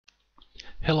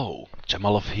Hello,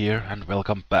 Zemalf here and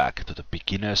welcome back to the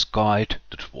Beginner's Guide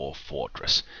to Dwarf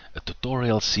Fortress, a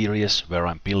tutorial series where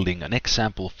I'm building an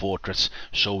example fortress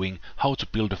showing how to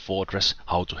build a fortress,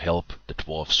 how to help the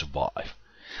dwarves survive.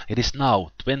 It is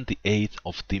now 28th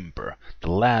of Timber,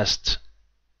 the last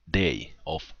day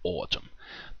of autumn.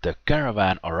 The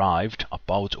caravan arrived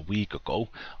about a week ago.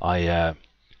 I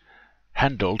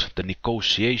handled the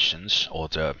negotiations or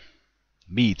the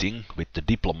meeting with the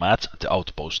diplomat at the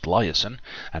outpost Liaison,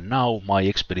 and now my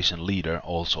expedition leader,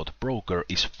 also the broker,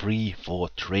 is free for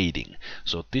trading.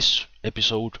 So this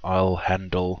episode I'll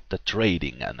handle the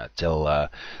trading and tell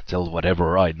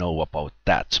whatever I know about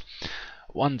that.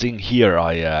 One thing here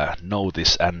I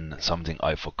noticed, and something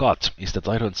I forgot, is that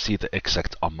I don't see the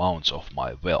exact amounts of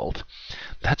my wealth.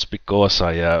 That's because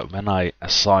when I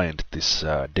assigned this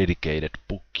dedicated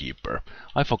bookkeeper,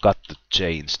 I forgot to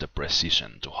change the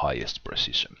precision to highest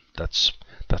precision. That's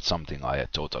something I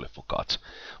totally forgot.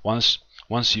 Once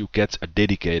you get a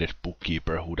dedicated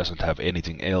bookkeeper who doesn't have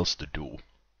anything else to do,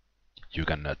 you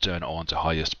can turn on the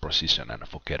highest precision and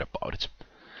forget about it.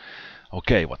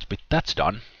 Okay, with that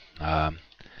done,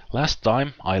 last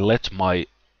time I let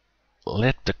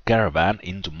the caravan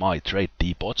into my trade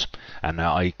depot, and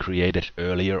I created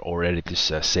earlier already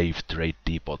this safe trade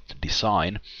depot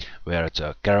design where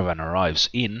the caravan arrives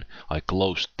in. I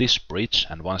closed this bridge,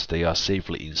 and once they are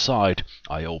safely inside,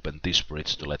 I open this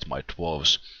bridge to let my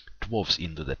dwarves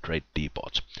into the trade depot.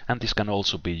 And this can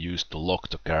also be used to lock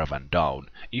the caravan down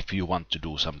if you want to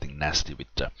do something nasty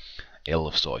with the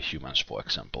elves or humans, for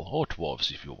example, or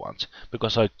dwarves if you want,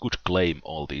 because I could claim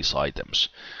all these items.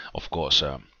 Of course,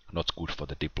 not good for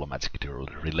the diplomatic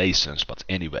relations, but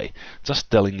anyway,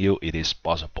 just telling you it is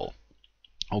possible.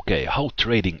 Okay, how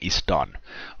trading is done.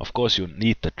 Of course, you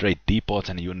need the trade depot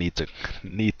and you need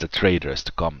the traders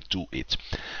to come to it.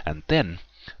 And then,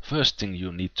 first thing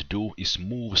you need to do is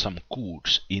move some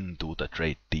goods into the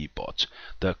trade depot.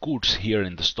 The goods here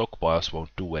in the stockpiles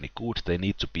won't do any good. They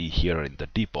need to be here in the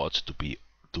depot to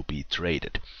be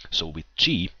traded. So with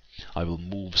G, I will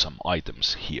move some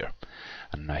items here.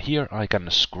 And here I can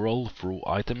scroll through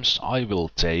items. I will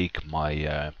take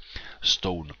my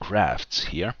stone crafts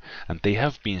here, and they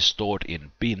have been stored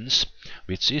in bins,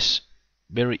 which is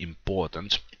very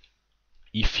important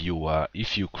if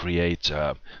you create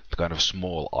kind of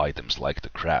small items like the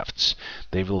crafts.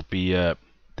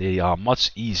 They are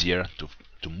much easier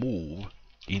to move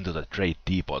into the trade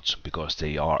depots because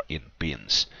they are in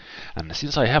bins. And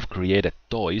since I have created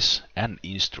toys and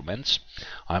instruments,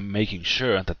 I'm making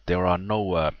sure that there are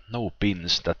no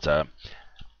bins that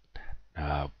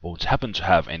won't happen to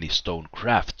have any stone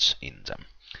crafts in them.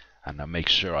 And I make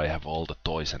sure I have all the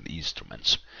toys and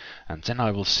instruments. And then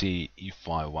I will see if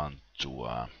I want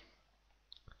to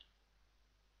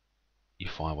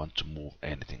move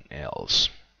anything else.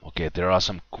 Okay, there are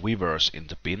some quivers in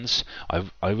the bins.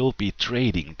 I will be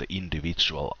trading the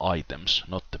individual items,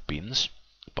 not the bins,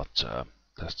 but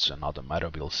that's another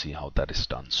matter. We'll see how that is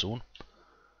done soon.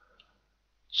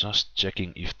 Just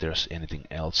checking if there's anything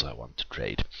else I want to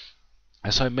trade.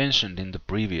 As I mentioned in the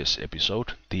previous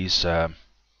episode, these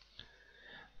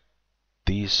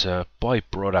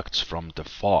byproducts from the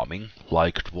farming,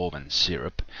 like dwarven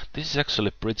syrup, this is actually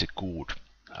pretty good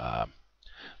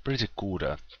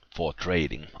for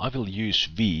trading. I will use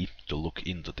V to look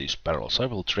into these barrels. I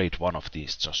will trade one of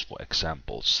these just for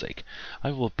example's sake.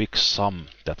 I will pick some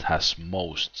that has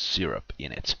most syrup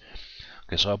in it.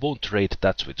 Okay, so I won't trade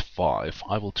that with 5.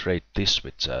 I will trade this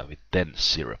with 10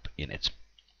 syrup in it.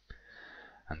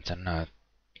 And then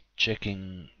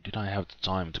checking, did I have the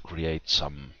time to create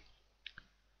some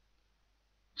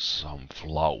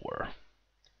flour?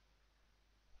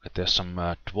 Okay, there's some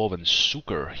dwarven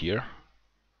sugar here,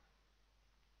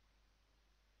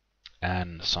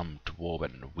 and some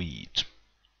dwarven wheat.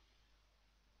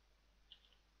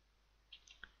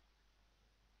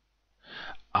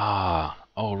 Ah,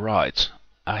 alright,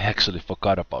 I actually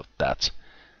forgot about that.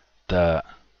 The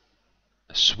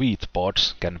sweet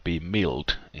pods can be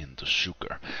milled into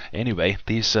sugar. Anyway,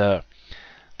 these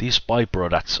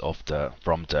byproducts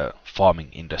from the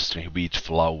farming industry, wheat,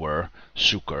 flour,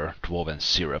 sugar, dwarven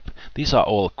syrup, these are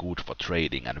all good for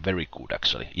trading and very good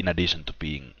actually, in addition to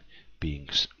being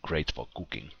great for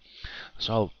cooking.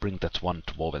 So I'll bring that one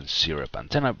dwarven syrup, and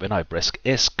then when I press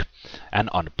ESC and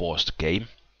unpause the game,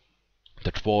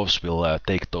 the dwarves will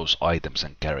take those items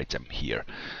and carry them here.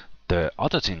 The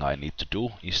other thing I need to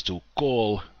do is to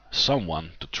call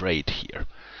someone to trade here.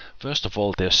 First of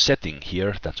all, there's setting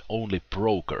here that only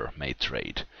broker may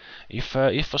trade. If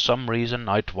for some reason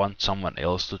I'd want someone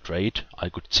else to trade, I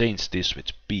could change this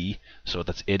with B so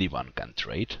that anyone can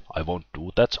trade. I won't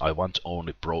do that. I want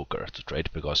only broker to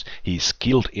trade because he's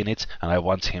skilled in it and I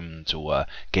want him to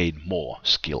gain more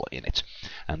skill in it.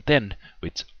 And then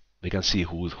we can see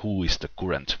who is the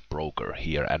current broker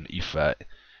here, and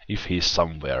if he's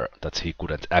somewhere that he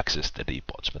couldn't access the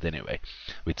depots. But anyway,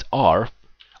 with R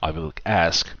I will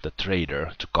ask the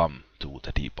trader to come to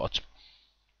the depot.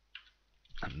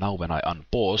 And now when I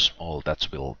unpause, all that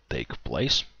will take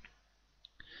place.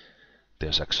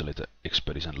 There's actually the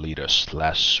expedition leader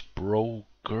 /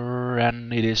 broker,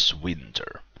 and it is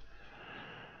winter.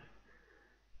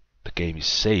 The game is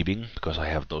saving because I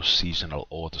have those seasonal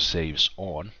autosaves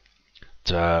on.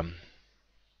 The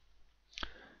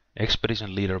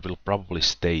expedition leader will probably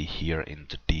stay here in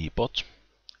the depot.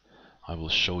 I will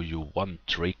show you one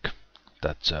trick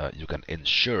that you can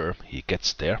ensure he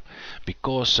gets there,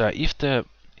 because if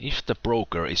the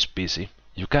broker is busy,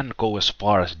 you can go as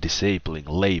far as disabling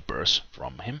labors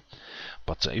from him.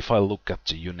 But if I look at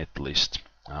the unit list,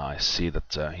 I see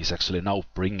that he's actually now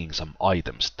bringing some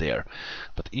items there.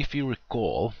 But if you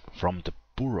recall from the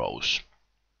burrows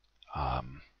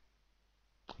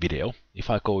video,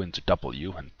 if I go into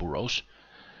W and burrows,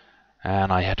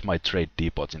 and I had my trade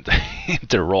depot in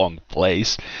the wrong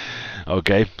place.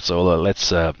 Okay, so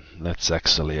let's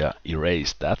actually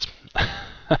erase that.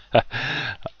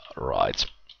 Right.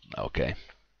 Okay.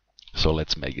 So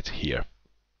let's make it here.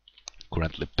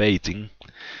 Currently baiting,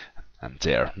 and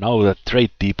there. Now the trade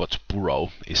depot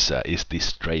burrow is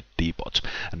this trade depot,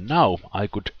 and now I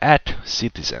could add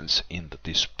citizens into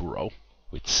this burrow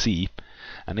with C,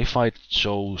 and if I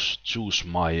choose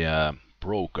my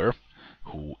broker,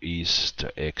 who is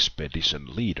the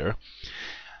expedition leader,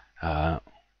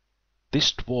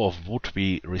 this dwarf would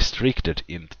be restricted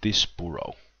in this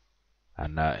burrow,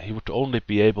 and he would only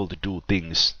be able to do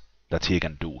things that he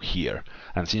can do here.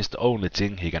 And since the only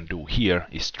thing he can do here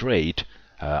is trade,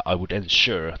 I would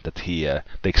ensure that he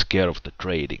takes care of the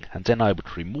trading, and then I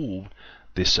would remove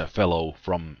this fellow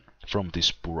from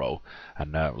this burrow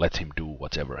and let him do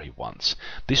whatever he wants.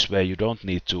 This way you don't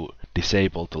need to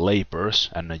disable the labors,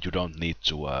 and you don't need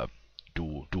to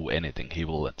do anything. He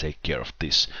will take care of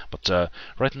this. But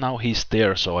right now he's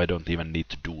there, so I don't even need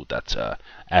to do that.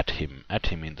 Add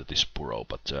him into this burrow.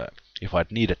 But if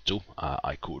I'd needed to,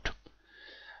 I could.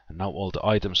 And now all the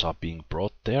items are being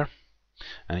brought there,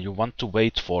 and you want to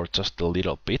wait for just a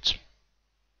little bit,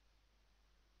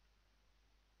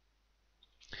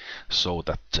 so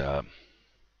that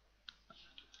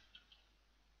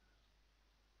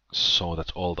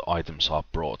all the items are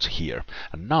brought here.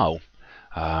 And now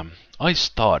I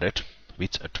started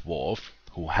with a dwarf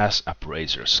who has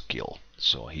appraiser skill,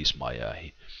 so he's my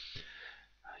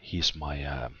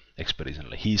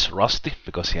expedition. He's rusty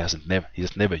because he has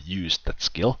never used that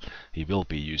skill. He will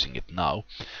be using it now,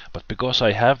 but because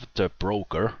I have the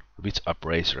broker with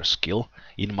appraiser skill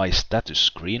in my status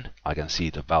screen, I can see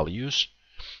the values.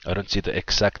 I don't see the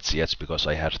exacts yet because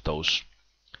I had those.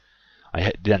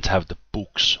 Didn't have the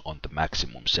books on the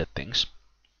maximum settings.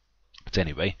 But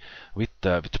anyway, with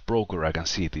the broker I can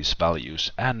see these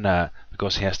values, and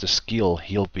because he has the skill,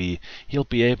 he'll be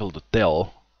able to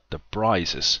tell the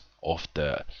prices of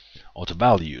the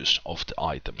values of the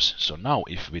items. So now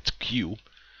if with Q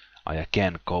I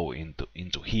again go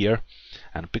into here,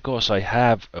 and because I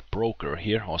have a broker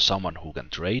here or someone who can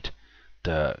trade,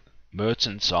 the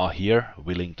merchants are here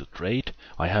willing to trade,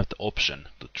 I have the option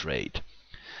to trade.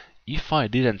 If I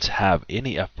didn't have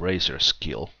any appraiser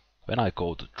skill, when I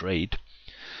go to trade,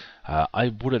 I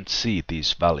wouldn't see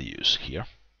these values here.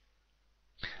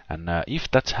 And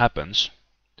if that happens,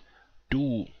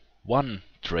 do one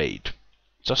trade,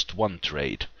 just one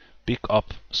trade. Pick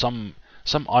up some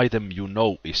item you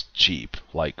know is cheap,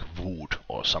 like wood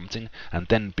or something, and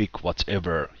then pick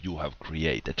whatever you have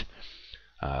created.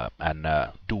 And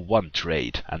do one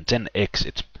trade, and then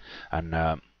exit.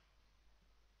 And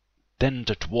then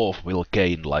the dwarf will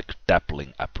gain like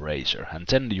dappling appraiser, and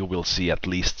then you will see at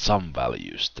least some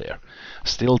values there.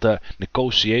 Still, the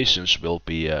negotiations will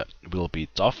be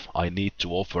tough. I need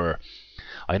to offer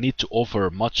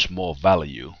much more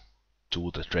value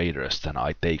to the traders than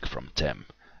I take from them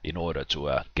in order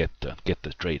to get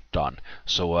the trade done.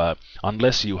 So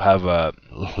unless you have a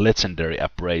legendary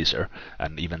appraiser,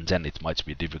 and even then it might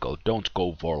be difficult, don't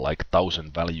go for like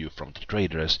 1000 value from the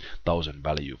traders, 1000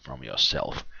 value from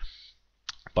yourself.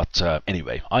 But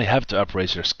anyway, I have the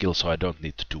appraiser skill, so I don't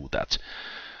need to do that.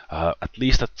 At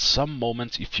least at some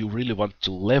moment, if you really want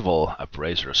to level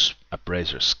appraiser's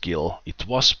skill, it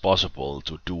was possible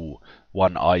to do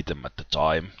one item at a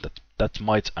time. That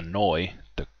might annoy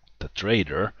the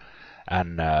trader,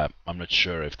 and I'm not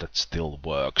sure if that still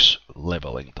works,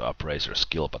 leveling the appraiser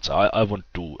skill. But I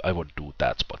won't do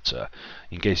that. But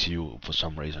in case you for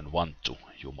some reason want to,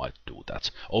 you might do that.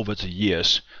 Over the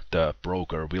years, the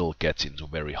broker will get into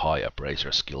very high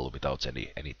appraiser skill without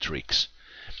any tricks.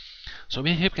 So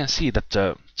here you can see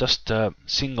that just a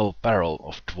single barrel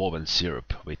of dwarven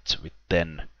syrup with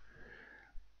 10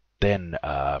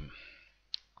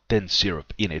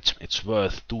 syrup in it, it's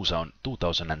worth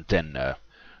 2010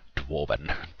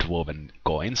 dwarven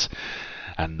coins,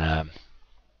 and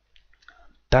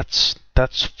that's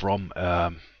from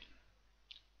a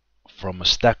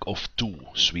stack of 2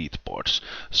 sweet pods.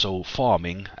 So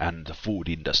farming and the food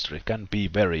industry can be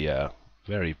very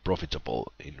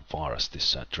profitable in far as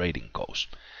this trading goes.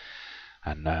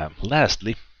 And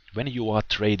lastly, when you are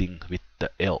trading with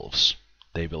the elves,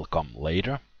 they will come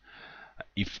later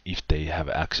if they have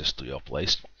access to your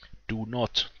place. Do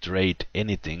not trade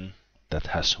anything that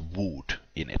has wood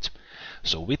in it.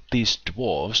 So with these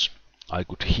dwarves, I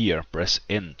could here press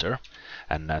enter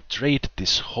and trade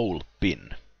this whole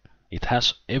bin. It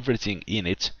has everything in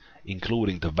it,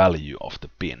 including the value of the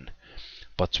bin.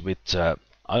 But with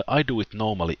I do it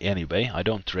normally anyway. I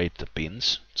don't trade the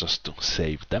pins just to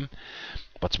save them.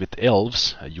 But with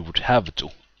elves, you would have to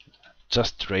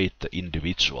just trade the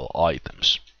individual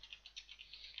items.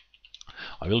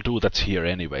 I will do that here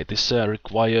anyway. This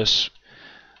requires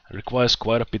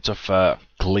quite a bit of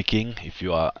clicking if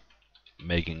you are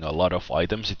making a lot of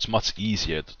items. It's much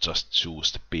easier to just choose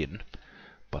the bin.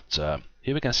 But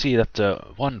here we can see that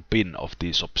one bin of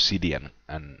these obsidian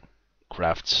and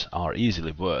crafts are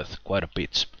easily worth quite a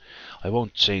bit. I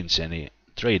won't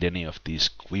trade any of these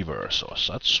quivers or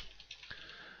such.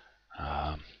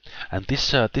 And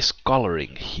this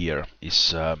coloring here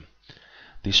is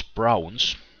these brown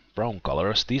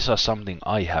colors. These are something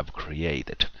I have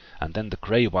created, and then the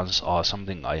gray ones are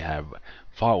something I have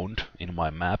found in my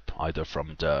map, either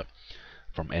from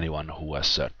anyone who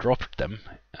has dropped them,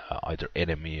 either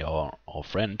enemy or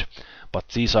friend. But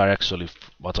these are actually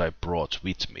what I brought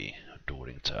with me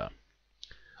during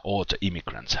or the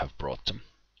immigrants have brought them.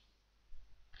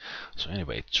 So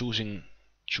anyway, choosing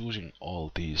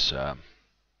all these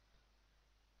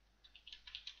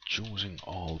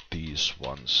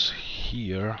ones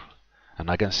here, and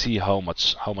I can see how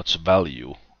much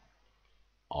value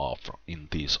are in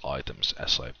these items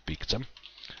as I pick them.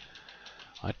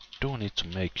 I do need to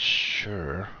make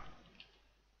sure.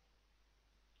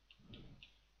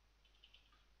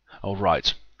 All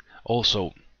right.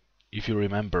 Also, if you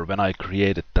remember, when I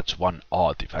created that one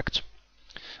artifact,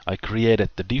 I created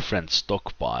the different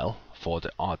stockpile for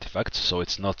the artifact, so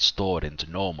it's not stored in the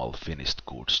normal finished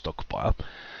goods stockpile.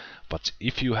 But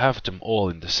if you have them all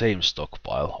in the same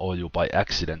stockpile, or you by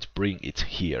accident bring it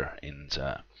here in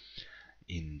the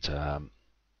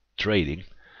trading,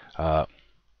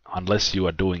 unless you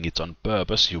are doing it on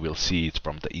purpose, you will see it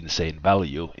from the insane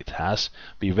value it has.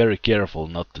 Be very careful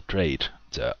not to trade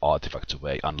the artifact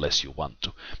away unless you want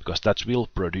to, because that will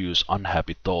produce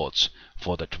unhappy thoughts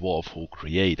for the dwarf who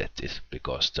created it,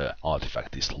 because the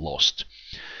artifact is lost.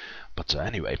 But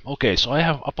anyway, okay, so I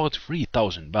have about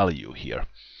 3000 value here.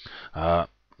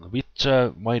 With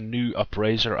my new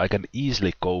appraiser, I can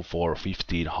easily go for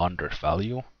 1500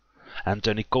 value. And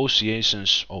the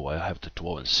negotiations, oh, I have the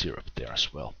dwarven syrup there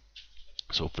as well.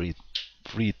 So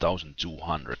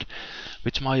 3200.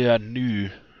 With my new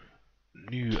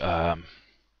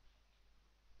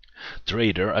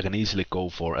trader, I can easily go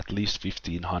for at least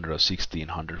 1500 or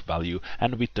 1600 value,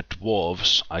 and with the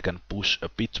dwarves I can push a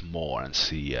bit more and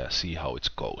see how it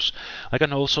goes. I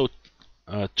can also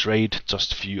trade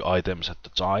just a few items at the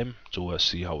time to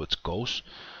see how it goes,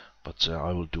 but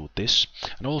I will do this.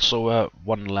 And also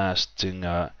one last thing,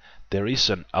 there is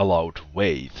an allowed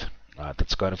weight.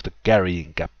 That's kind of the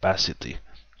carrying capacity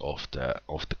of the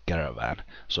caravan.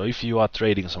 So if you are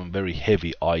trading some very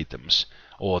heavy items,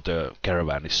 or the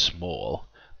caravan is small,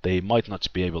 they might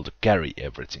not be able to carry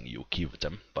everything you give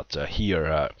them. But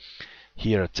here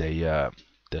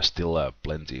there's still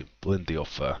plenty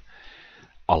of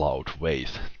allowed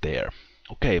weight there.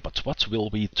 Okay, but what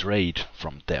will we trade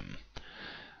from them?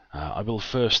 I will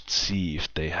first see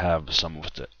if they have some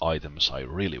of the items I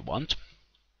really want.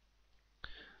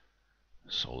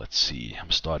 So let's see.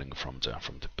 I'm starting from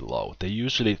the below. They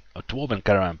usually, a dwarven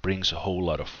caravan brings a whole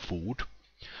lot of food.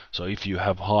 So if you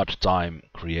have hard time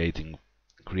creating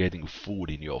creating food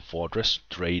in your fortress,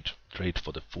 trade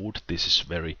for the food. This is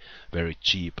very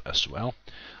cheap as well.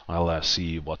 I'll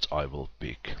see what I will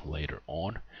pick later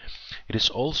on. It is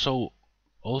also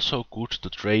good to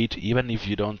trade even if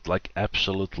you don't like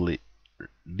absolutely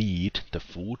need the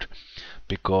food,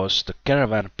 because the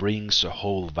caravan brings a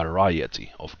whole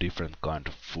variety of different kind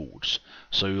of foods,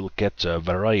 so you'll get a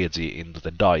variety into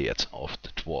the diet of the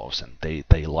dwarves, and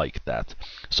they like that.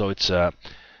 So it's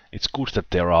good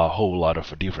that there are a whole lot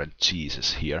of different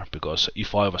cheeses here, because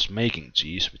if I was making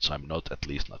cheese, which I'm not, at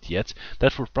least not yet,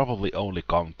 that would probably only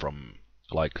come from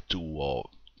like 2 or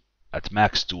at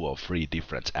max 2 or 3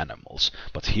 different animals,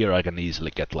 but here I can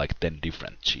easily get like 10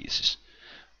 different cheeses,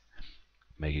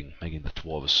 making the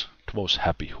dwarves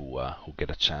happy who get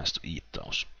a chance to eat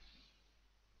those.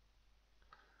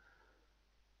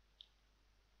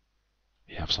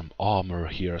 We have some armor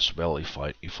here as well if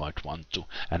I'd want to,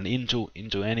 and into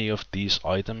any of these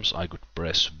items I could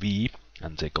press V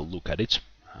and take a look at it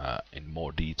in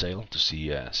more detail to see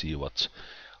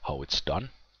how it's done.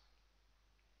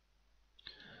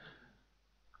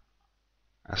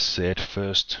 As said,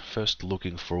 first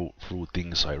looking through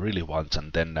things I really want,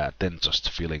 and then just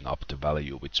filling up the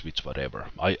value with whatever.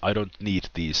 I don't need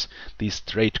these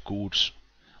trade goods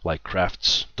like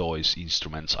crafts, toys,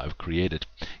 instruments I've created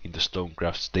in the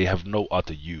stonecrafts. They have no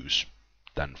other use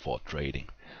than for trading.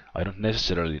 I don't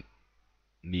necessarily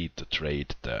need to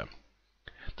trade the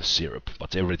syrup,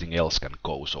 but everything else can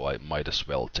go, so I might as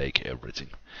well take everything.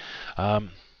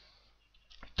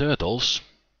 Turtles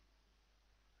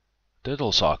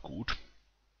are good.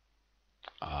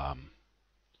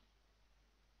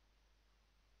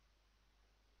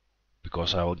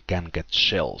 Because I can get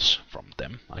shells from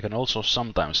them. I can also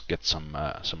sometimes get some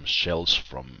shells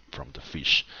from the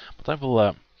fish, but I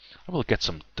will get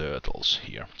some turtles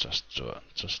here just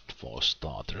for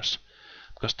starters,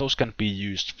 because those can be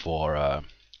used for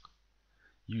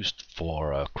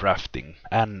crafting,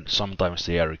 and sometimes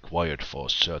they are required for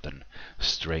certain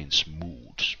strange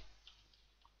moods.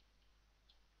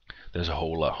 There's a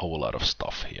whole lot of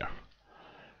stuff here.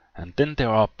 And then there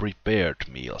are prepared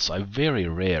meals. I very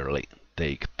rarely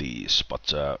take these,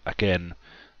 but again,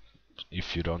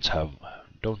 if you don't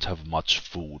have much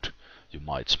food, you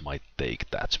might take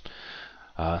that.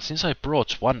 Since I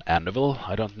brought one anvil,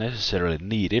 I don't necessarily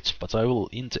need it, but I will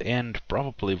in the end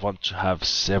probably want to have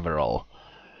several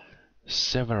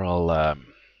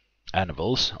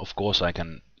anvils. Of course I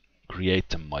can create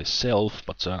them myself,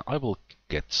 but I will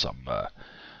get some.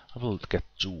 I will get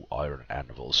 2 iron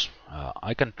anvils.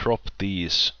 I can drop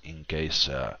these in case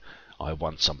I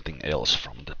want something else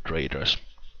from the traders.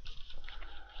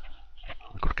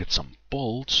 I could get some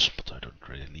bolts, but I don't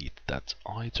really need that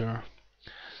either.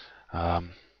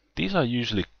 These are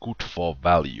usually good for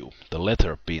value, the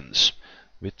leather pins.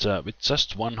 With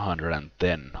just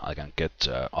 110 I can get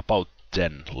about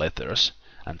 10 leathers,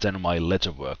 and then my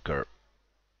leather worker...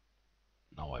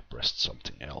 Now I pressed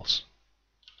something else.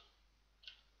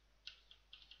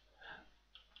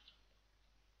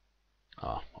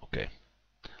 Ah, okay.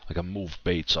 I can move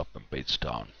page up and page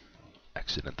down.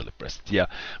 Accidentally pressed. Yeah,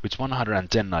 with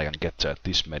 110 I can get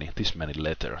this many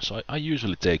leather. So I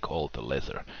usually take all the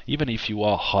leather. Even if you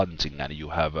are hunting and you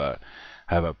have a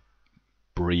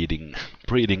breeding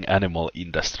animal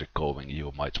industry going,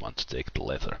 you might want to take the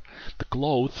leather. The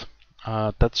cloth,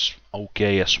 that's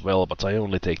okay as well, but I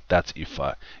only take that if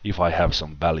I have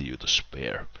some value to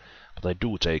spare. But I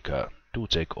do take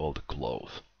all the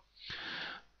cloth.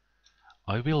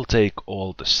 I will take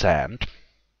all the sand,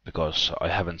 because I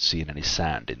haven't seen any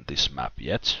sand in this map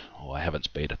yet, or I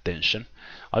haven't paid attention.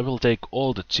 I will take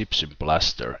all the gypsum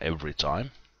plaster every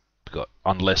time, because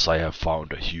unless I have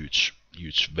found a huge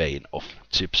vein of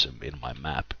gypsum in my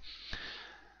map.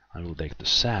 I will take the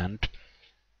sand.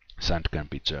 Sand can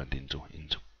be turned into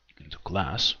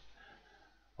glass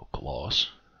or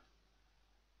glass.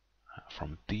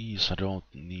 From these I don't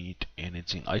need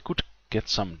anything. I could get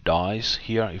some dyes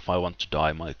here if I want to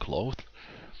dye my clothes,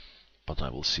 but I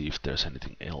will see if there's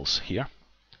anything else here.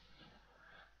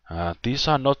 These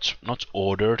are not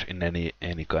ordered in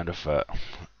any kind of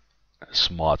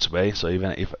smart way, so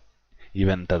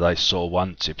even that I saw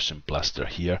one gypsum plaster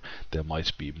here, there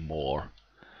might be more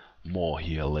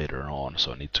here later on,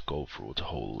 so I need to go through the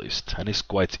whole list, and it's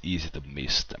quite easy to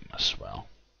miss them as well.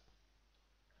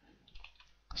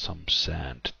 Some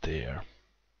sand there.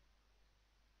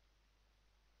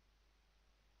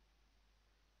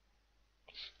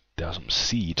 There are some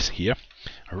seeds here.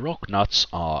 Rock nuts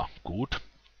are good.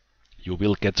 You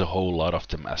will get a whole lot of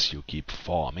them as you keep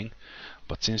farming,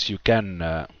 but since you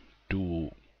can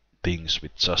do things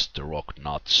with just the rock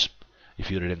nuts, if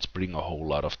you didn't bring a whole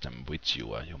lot of them with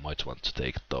you, you might want to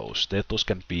take those. Those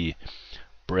can be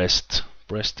pressed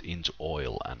into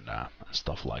oil and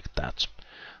stuff like that.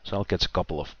 So I'll get a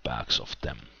couple of bags of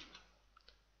them.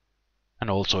 And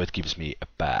also it gives me a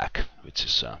bag, which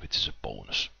is a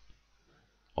bonus.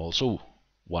 Also,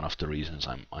 one of the reasons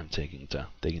I'm taking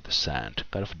the sand,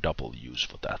 kind of double use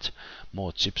for that.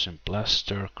 More gypsum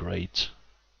plaster, great.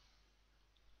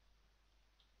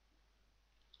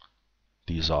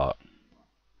 These are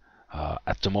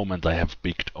at the moment I have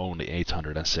picked only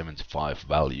 875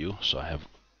 value, so I have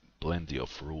plenty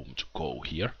of room to go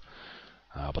here.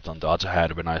 But on the other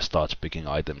hand, when I start picking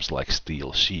items like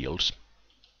steel shields,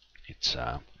 it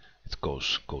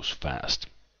goes fast.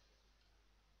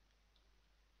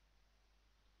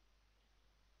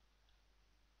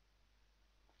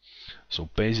 So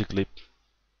basically,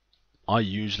 I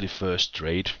usually first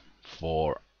trade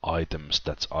for items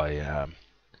that I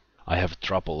have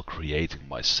trouble creating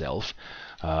myself.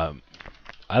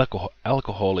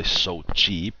 Alcohol is so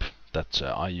cheap that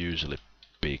I usually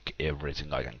pick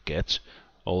everything I can get.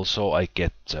 Also, I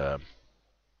get the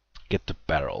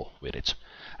barrel with it,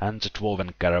 and the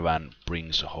Dwarven Caravan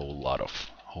brings a whole lot of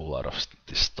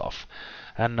this stuff.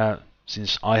 And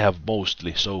since I have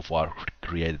mostly so far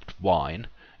created wine,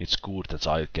 it's good that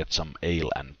I get some ale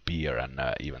and beer and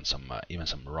even some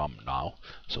rum now.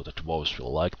 So the dwarves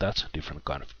will like that, different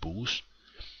kind of booze.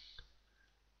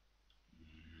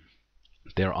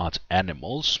 There are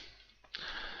animals.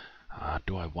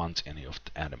 Do I want any of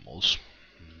the animals?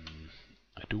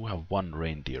 I do have one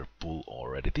reindeer bull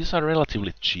already. These are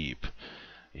relatively cheap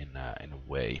in a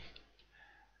way.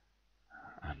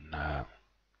 And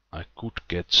I could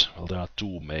get, well, there are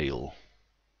two male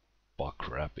buck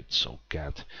rabbits, so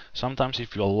cat. Sometimes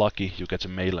if you're lucky, you get a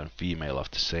male and female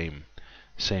of the same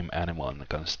animal and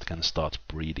can start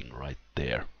breeding right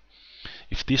there.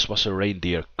 If this was a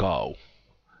reindeer cow,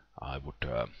 I would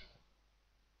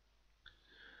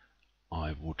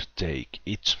take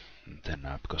it. And then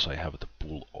because I have the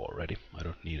bull already, I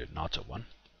don't need another one.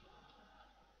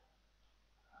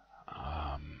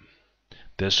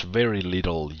 There's very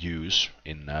little use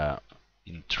in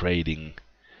trading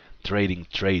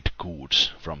trade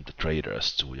goods from the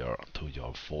traders to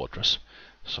your fortress.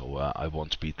 So I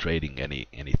won't be trading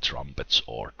any trumpets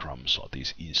or drums or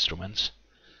these instruments.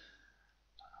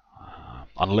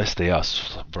 Unless they are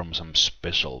from some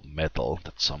special metal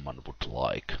that someone would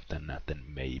like, then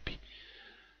maybe.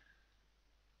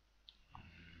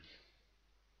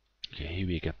 Okay, here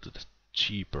we get to the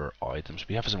cheaper items.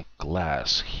 We have some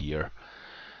glass here.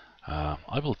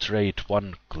 I will trade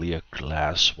one clear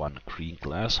glass, one green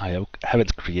glass. I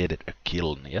haven't created a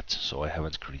kiln yet, so I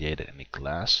haven't created any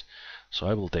glass. So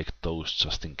I will take those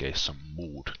just in case some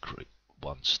mood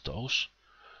wants those.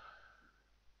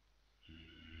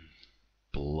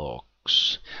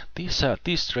 Blocks.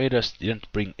 These traders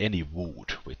didn't bring any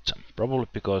wood with them, probably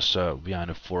because we are in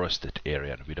a forested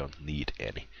area and we don't need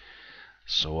any.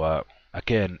 So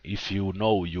again, if you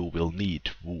know you will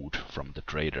need wood from the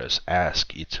traders,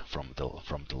 ask it from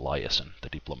the liaison, the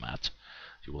diplomat.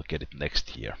 You will get it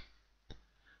next year.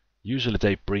 Usually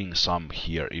they bring some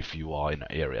here if you are in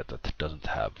an area that doesn't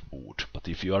have wood, but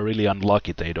if you are really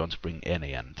unlucky, they don't bring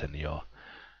any, and then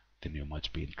you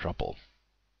might be in trouble.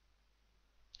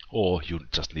 Or you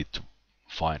just need to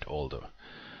find all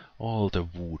the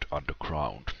wood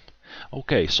underground.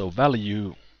 Okay, so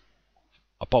value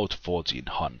about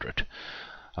 1400.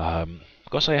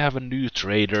 Because I have a new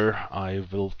trader, I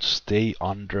will stay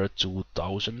under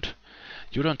 2000.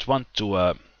 You don't want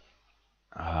to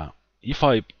if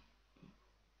I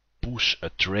push a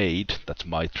trade that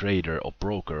my trader or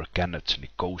broker cannot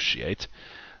negotiate,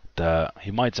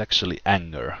 he might actually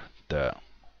anger the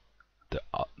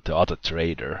other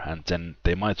trader, and then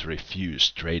they might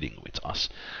refuse trading with us.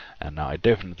 And I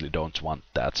definitely don't want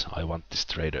that. I want this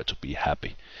trader to be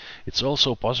happy. It's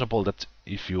also possible that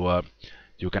if you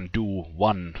can do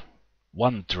one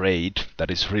trade that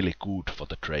is really good for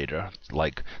the trader,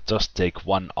 like just take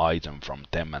one item from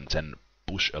them and then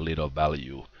push a little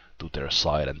value to their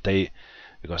side, and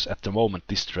because at the moment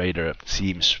this trader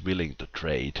seems willing to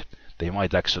trade, they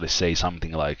might actually say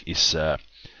something like is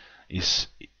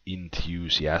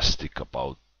enthusiastic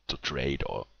about the trade,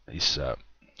 or is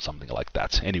something like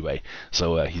that. Anyway,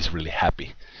 so he's really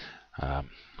happy.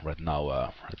 Right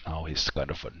now he's kind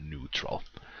of a neutral.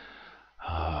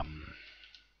 I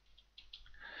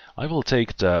will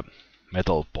take the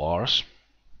metal bars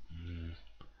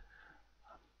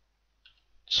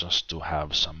just to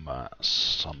have some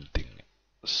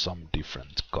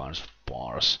different kinds of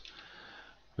bars,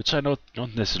 which I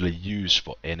don't necessarily use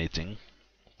for anything,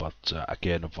 but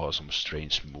again for some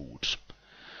strange moods.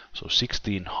 So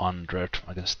 1600,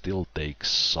 I can still take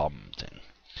something.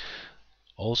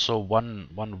 Also,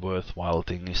 one worthwhile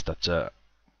thing is that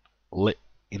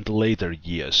in the later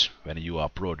years, when you are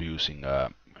producing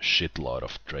a shitload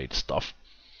of trade stuff,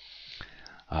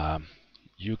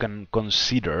 you can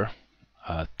consider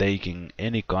taking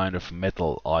any kind of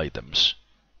metal items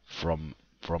from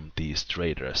these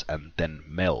traders and then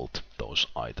melt those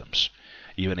items,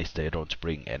 even if they don't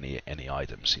bring any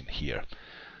items in here.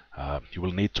 You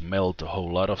will need to melt a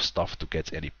whole lot of stuff to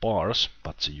get any parts,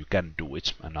 but you can do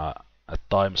it. And at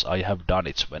times I have done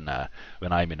it when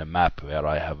I'm in a map where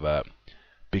I have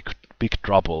big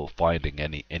trouble finding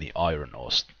any iron or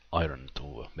iron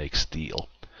to make steel.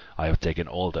 I have taken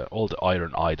all the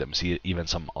iron items, even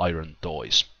some iron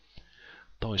toys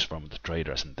from the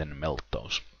traders, and then melt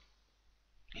those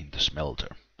in the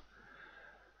smelter.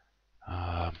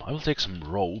 I will take some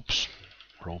ropes.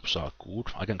 Ropes are good.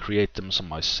 I can create them some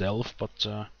myself, but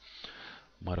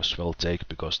might as well take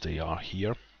because they are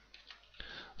here.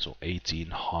 So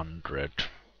 1800.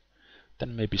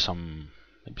 Then maybe some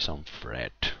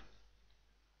thread.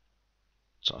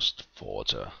 Just for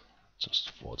the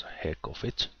heck of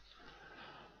it.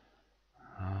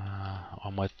 I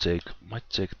might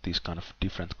take these kind of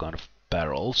different kind of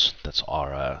barrels that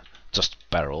are just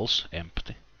barrels,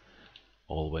 empty.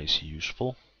 Always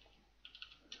useful.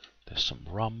 There's some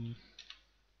rum.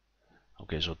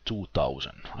 Okay, so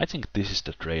 2000. I think this is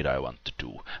the trade I want to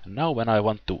do. And now when I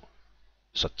want to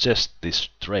suggest this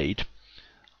trade,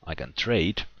 I can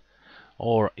trade.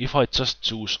 Or if I just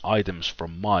choose items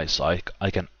from my side, I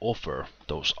can offer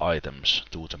those items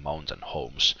to the mountain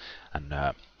homes. And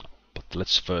but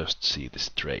let's first see this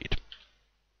trade.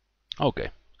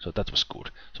 Okay, so that was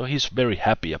good. So he's very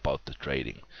happy about the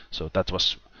trading. So that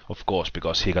was, of course,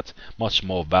 because he got much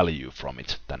more value from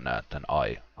it than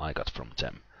I got from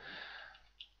them.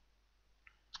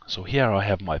 So here I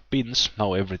have my pins.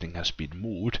 Now everything has been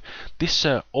moved. This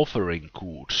offering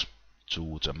goods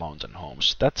to the mountain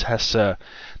homes, that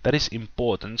is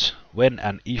important when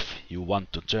and if you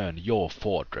want to turn your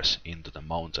fortress into the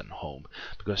mountain home,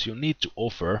 because you need to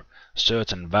offer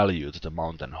certain value to the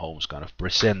mountain homes, kind of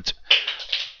present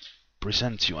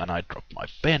you, and I dropped my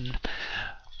pen.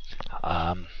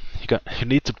 You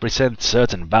need to present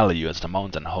certain value as the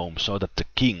mountain home so that the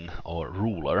king or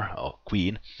ruler or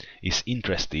queen is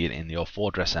interested in your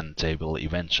fortress and they will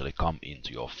eventually come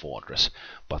into your fortress.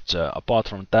 But apart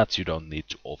from that, you don't need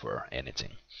to offer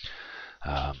anything.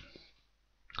 Yeah,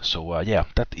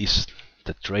 that is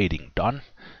the trading done.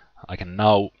 I can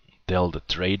now tell the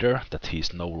trader that he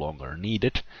is no longer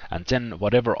needed, and then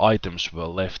whatever items were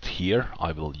left here,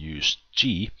 I will use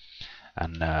G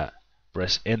and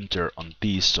press enter on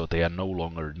these so they are no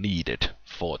longer needed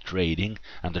for trading,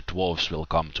 and the dwarves will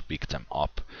come to pick them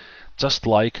up. Just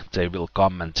like they will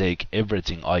come and take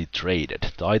everything I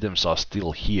traded. The items are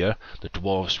still here, the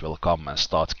dwarves will come and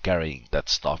start carrying that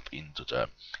stuff into the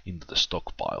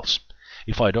stockpiles.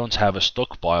 If I don't have a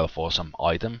stockpile for some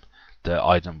item, the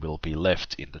item will be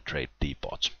left in the trade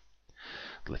depot.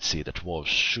 Let's see, the dwarves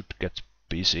should get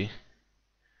busy.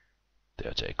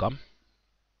 There they come.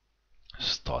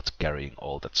 Start carrying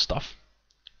all that stuff.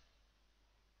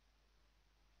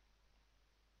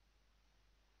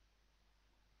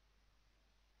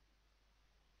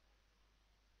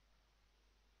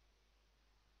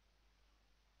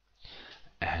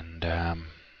 And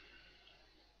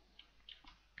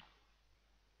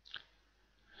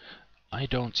I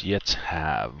don't yet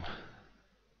have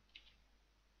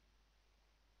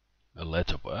a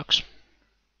letterworks.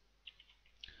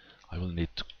 I will need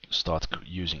to start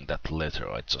using that letter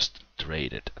I just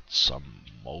traded at some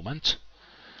moment,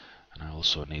 and I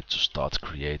also need to start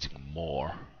creating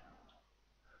more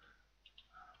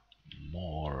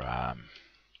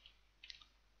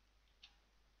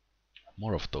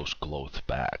of those cloth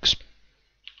bags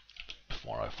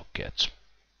before I forget.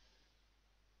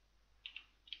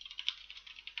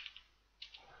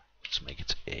 Let's make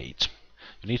it 8.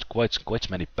 You need quite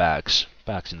many bags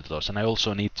into those, and I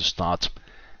also need to start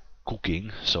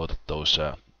cooking so that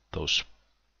those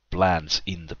plants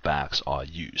in the bags are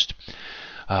used.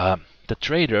 The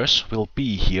traders will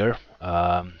be here,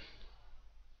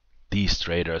 these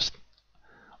traders,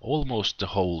 almost the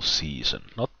whole season.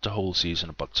 Not the whole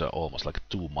season, but almost like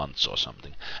 2 months or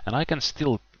something. And I can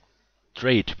still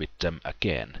trade with them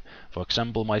again. For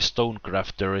example, my stone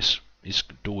crafter is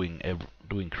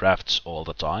doing crafts all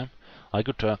the time. I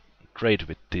could trade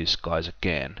with these guys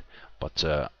again, but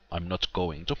I'm not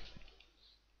going to.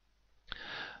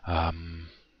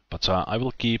 But I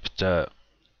will keep the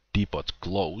depot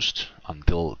closed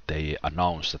until they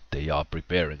announce that they are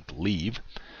preparing to leave.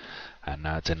 and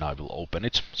then I will open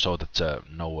it so that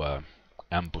no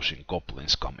ambushing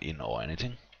goblins come in or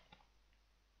anything.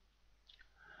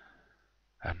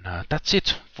 And that's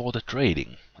it for the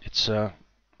trading. It's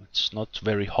not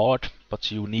very hard,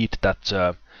 but you need that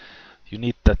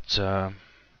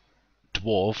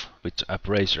dwarf with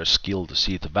appraiser skill to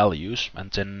see the values,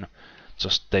 and then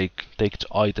just take the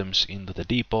items into the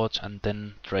depot and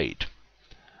then trade.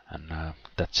 And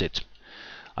that's it.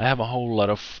 I have a whole lot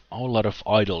of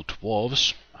idle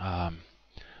dwarves.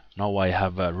 Now I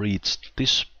have reached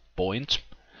this point.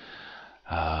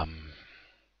 I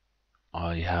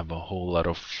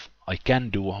can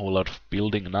do a whole lot of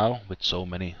building now with so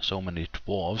many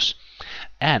dwarves,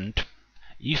 and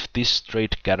if this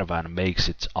trade caravan makes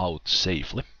it out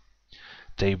safely,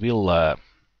 they will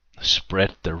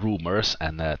spread the rumors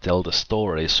and tell the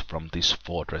stories from this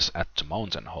fortress at the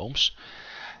mountain homes,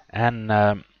 and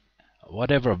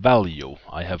whatever value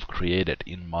I have created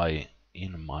in my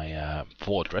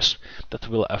fortress, that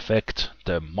will affect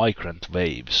the migrant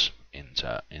waves in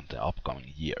the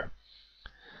upcoming year.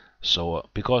 So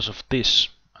because of this,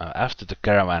 after the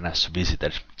caravan has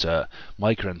visited, the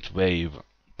migrant wave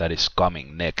that is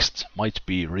coming next might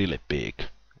be really big.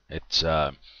 It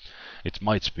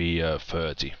might be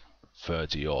 30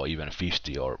 or even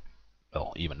 50 or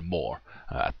well even more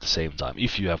at the same time,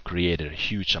 if you have created a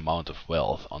huge amount of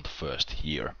wealth on the first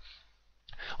year.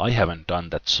 I haven't done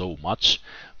that so much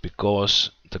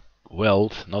because the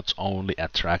wealth not only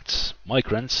attracts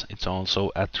migrants, it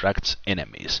also attracts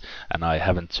enemies, and I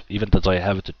haven't, even that I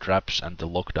have the traps and the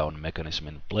lockdown mechanism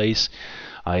in place,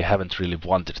 I haven't really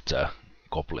wanted the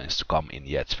goblins to come in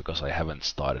yet because I haven't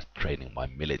started training my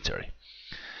military.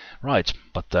 Right,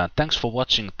 but thanks for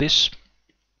watching this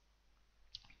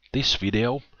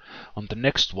video. On the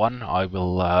next one I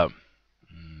will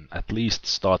at least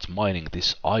start mining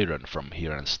this iron from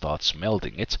here and start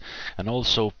smelting it, and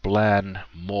also plan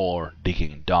more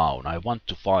digging down. I want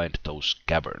to find those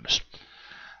caverns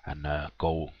and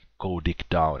go dig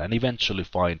down and eventually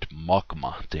find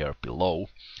magma there below,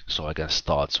 so I can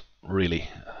start really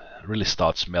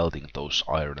start smelting those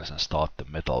irons and start the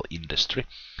metal industry.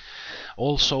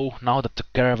 Also, now that the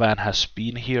caravan has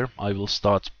been here, I will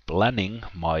start planning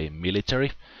my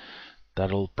military.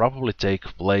 That'll probably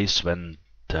take place when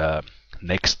the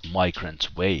next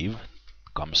migrant wave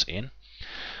comes in.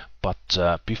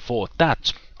 But before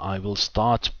that, I will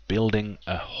start building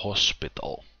a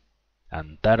hospital.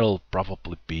 And that'll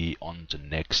probably be on the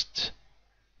next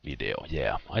video.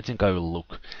 Yeah, I think I will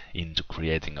look into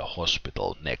creating a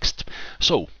hospital next.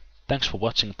 So, thanks for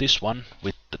watching this one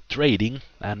with the trading,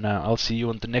 and I'll see you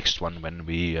on the next one when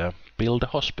we build a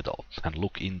hospital and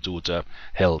look into the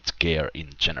healthcare in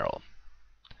general.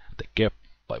 Take care,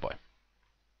 bye bye.